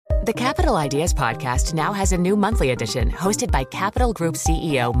The Capital Ideas podcast now has a new monthly edition hosted by Capital Group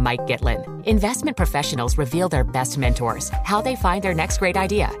CEO Mike Gitlin. Investment professionals reveal their best mentors, how they find their next great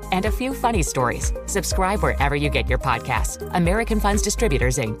idea, and a few funny stories. Subscribe wherever you get your podcasts. American Funds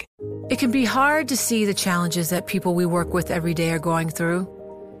Distributors, Inc. It can be hard to see the challenges that people we work with every day are going through.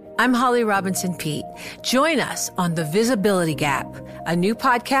 I'm Holly Robinson Pete. Join us on The Visibility Gap, a new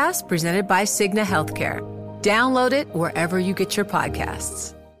podcast presented by Cigna Healthcare. Download it wherever you get your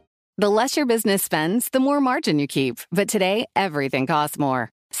podcasts. The less your business spends, the more margin you keep. But today, everything costs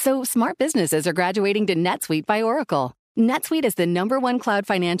more. So smart businesses are graduating to NetSuite by Oracle. NetSuite is the #1 cloud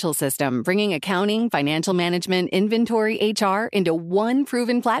financial system, bringing accounting, financial management, inventory, HR into one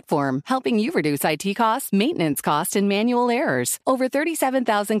proven platform, helping you reduce IT costs, maintenance costs, and manual errors. Over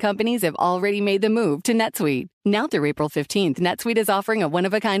 37,000 companies have already made the move to NetSuite. Now through April 15th, NetSuite is offering a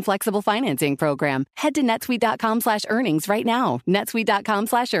one-of-a-kind flexible financing program. Head to netsuite.com/earnings right now.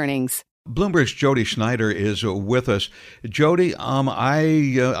 netsuite.com/earnings. Bloomberg's Jodi Schneider is with us. Jodi,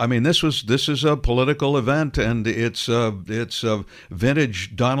 I mean, this is a political event, and it's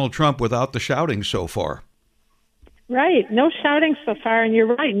vintage Donald Trump without the shouting so far. Right, no shouting so far, and you're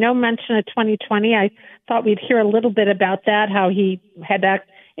right. No mention of 2020. I thought we'd hear a little bit about that, how he had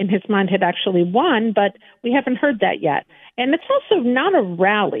in his mind had actually won, but we haven't heard that yet. And it's also not a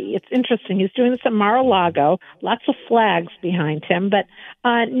rally. It's interesting. He's doing this at Mar-a-Lago, lots of flags behind him, but,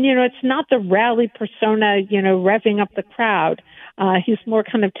 it's not the rally persona, revving up the crowd. He's more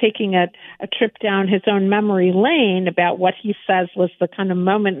kind of taking a trip down his own memory lane about what he says was the kind of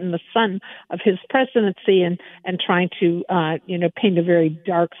moment in the sun of his presidency and trying to, paint a very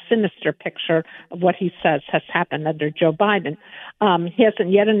dark, sinister picture of what he says has happened under Joe Biden. He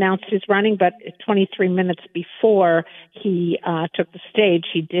hasn't yet announced he's running, but 23 minutes before he took the stage,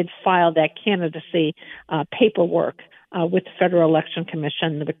 he did file that candidacy paperwork with the Federal Election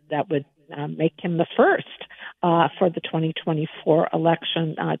Commission that would make him the first for the 2024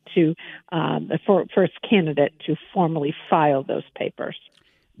 election for first candidate to formally file those papers.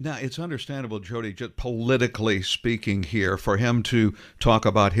 Now, it's understandable, Jodi, just politically speaking here, for him to talk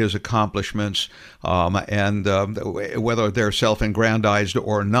about his accomplishments and whether they're self-aggrandized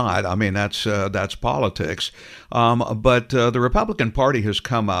or not. I mean, that's politics. But the Republican Party has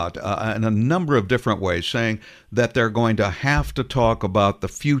come out in a number of different ways saying that they're going to have to talk about the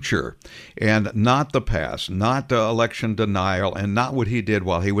future and not the past, not the election denial, and not what he did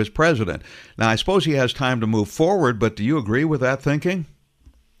while he was president. Now, I suppose he has time to move forward, but do you agree with that thinking?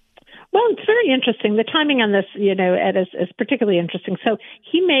 Well, it's very interesting. The timing on this, is particularly interesting. So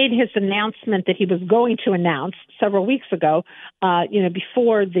he made his announcement that he was going to announce several weeks ago,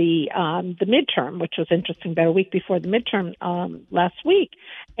 before the midterm, which was interesting, about a week before the midterm last week.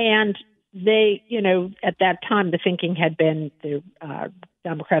 And they, at that time, the thinking had been the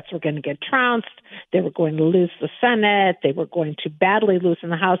Democrats were going to get trounced. They were going to lose the Senate. They were going to badly lose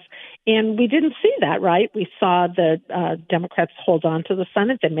in the House. And we didn't see that, right? We saw the Democrats hold on to the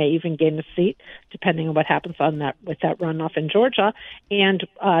Senate. They may even gain a seat, depending on what happens with that runoff in Georgia. And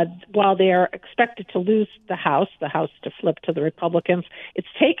while they are expected to lose the House to flip to the Republicans, it's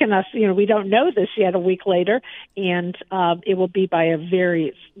taken us, we don't know this yet a week later, and it will be by a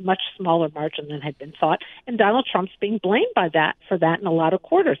very much smaller margin than had been thought. And Donald Trump's being blamed for that in a lot of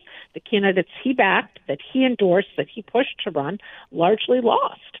quarters. The candidates he backed, that he endorsed, that he pushed to run, largely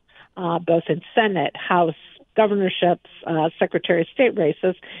lost, both in Senate, House, governorships, Secretary of State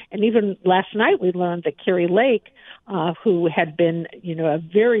races. And even last night we learned that Carrie Lake, who had been, a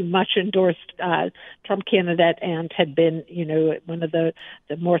very much endorsed Trump candidate and had been, one of the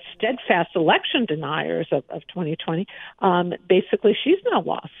more steadfast election deniers of 2020, basically she's now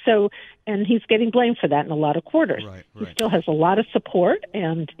lost. So, and he's getting blamed for that in a lot of quarters. Right. He still has a lot of support,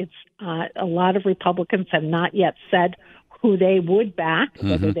 and it's a lot of Republicans have not yet said who they would back,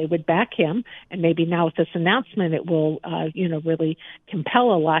 whether they would back him. And maybe now with this announcement, it will, really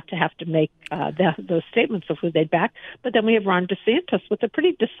compel a lot to have to make those statements of who they'd back. But then we have Ron DeSantis with a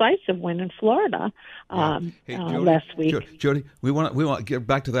pretty decisive win in Florida Jodi, last week. Jodi, we want to get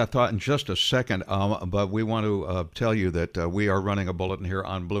back to that thought in just a second, but we want to tell you that we are running a bulletin here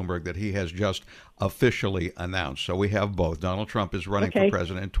on Bloomberg that he has just officially announced. So we have both. Donald Trump is running for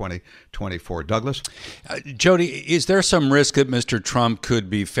president in 2024. Douglas? Jodi, is there some risk that Mr. Trump could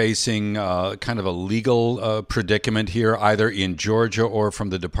be facing kind of a legal predicament here, either in Georgia or from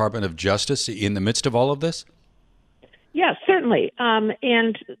the Department of Justice in the midst of all of this? Yeah, certainly.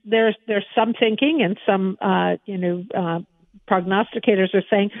 And there's some thinking and some, prognosticators are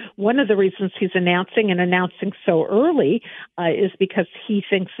saying one of the reasons he's announcing so early is because he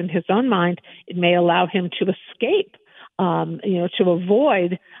thinks in his own mind it may allow him to escape to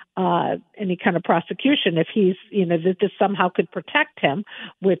avoid any kind of prosecution if he's, that this somehow could protect him,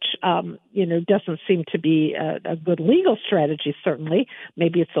 which, doesn't seem to be a good legal strategy, certainly.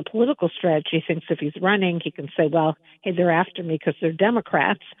 Maybe it's a political strategy. He thinks if he's running, he can say, well, hey, they're after me because they're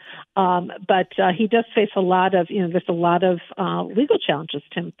Democrats. But he does face a lot of, there's a lot of legal challenges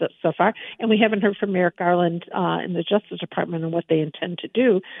to him so far. And we haven't heard from Merrick Garland in the Justice Department on what they intend to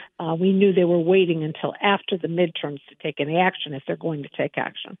do. We knew they were waiting until after the midterms to take any action if they're going to take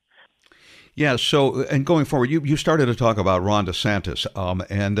action. Yeah, so, and going forward, you started to talk about Ron DeSantis,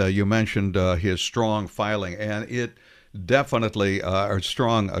 and you mentioned his strong filing, and it definitely a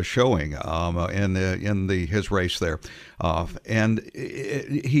strong showing in his race there, and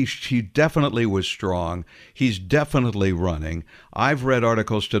he definitely was strong. He's definitely running. I've read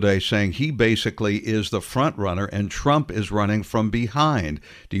articles today saying he basically is the front runner, and Trump is running from behind.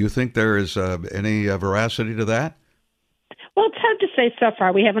 Do you think there is any veracity to that? Well, it's hard to say so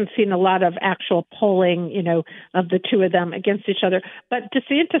far. We haven't seen a lot of actual polling, of the two of them against each other. But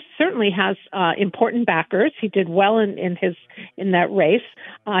DeSantis certainly has important backers. He did well in that race.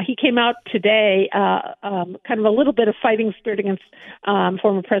 He came out today, kind of a little bit of fighting spirit against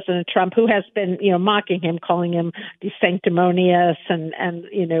former President Trump, who has been, mocking him, calling him sanctimonious and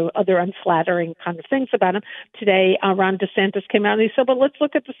other unflattering kind of things about him. Today, Ron DeSantis came out and he said, "Well, let's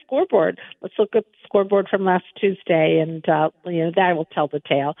look at the scoreboard. Let's look at the scoreboard from last Tuesday, and that will tell the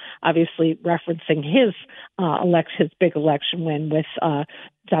tale." Obviously, referencing his big election win with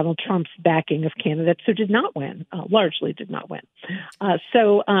Donald Trump's backing of candidates who did not win, largely did not win.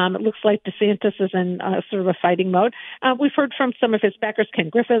 So it looks like DeSantis is in sort of a fighting mode. We've heard from some of his backers. Ken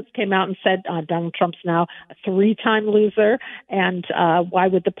Griffith came out and said Donald Trump's now a 3-time loser, and why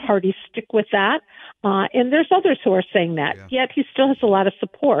would the party stick with that? And there's others who are saying that, yet he still has a lot of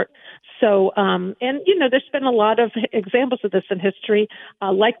support. So, there's been a lot of examples of this in history,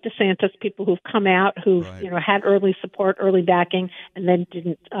 like DeSantis, people who've come out who've, had early support, early backing, and then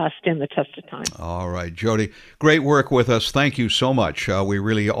didn't stand the test of time. All right, Jodi, great work with us. Thank you so much. We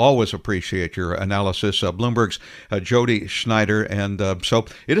really always appreciate your analysis. Bloomberg's Jodi Schneider. And so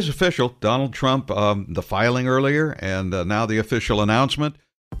it is official. Donald Trump, the filing earlier, and now the official announcement.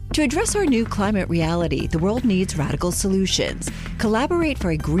 To address our new climate reality, the world needs radical solutions. Collaborate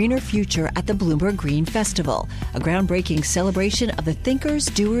for a greener future at the Bloomberg Green Festival, a groundbreaking celebration of the thinkers,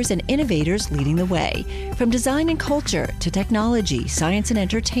 doers, and innovators leading the way. From design and culture to technology, science, and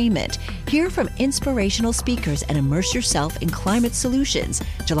entertainment, hear from inspirational speakers and immerse yourself in climate solutions.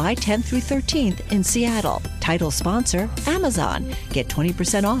 July 10th through 13th in Seattle. Title sponsor, Amazon. Get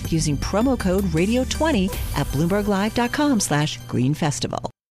 20% off using promo code RADIO20 at BloombergLive.com/Green Festival.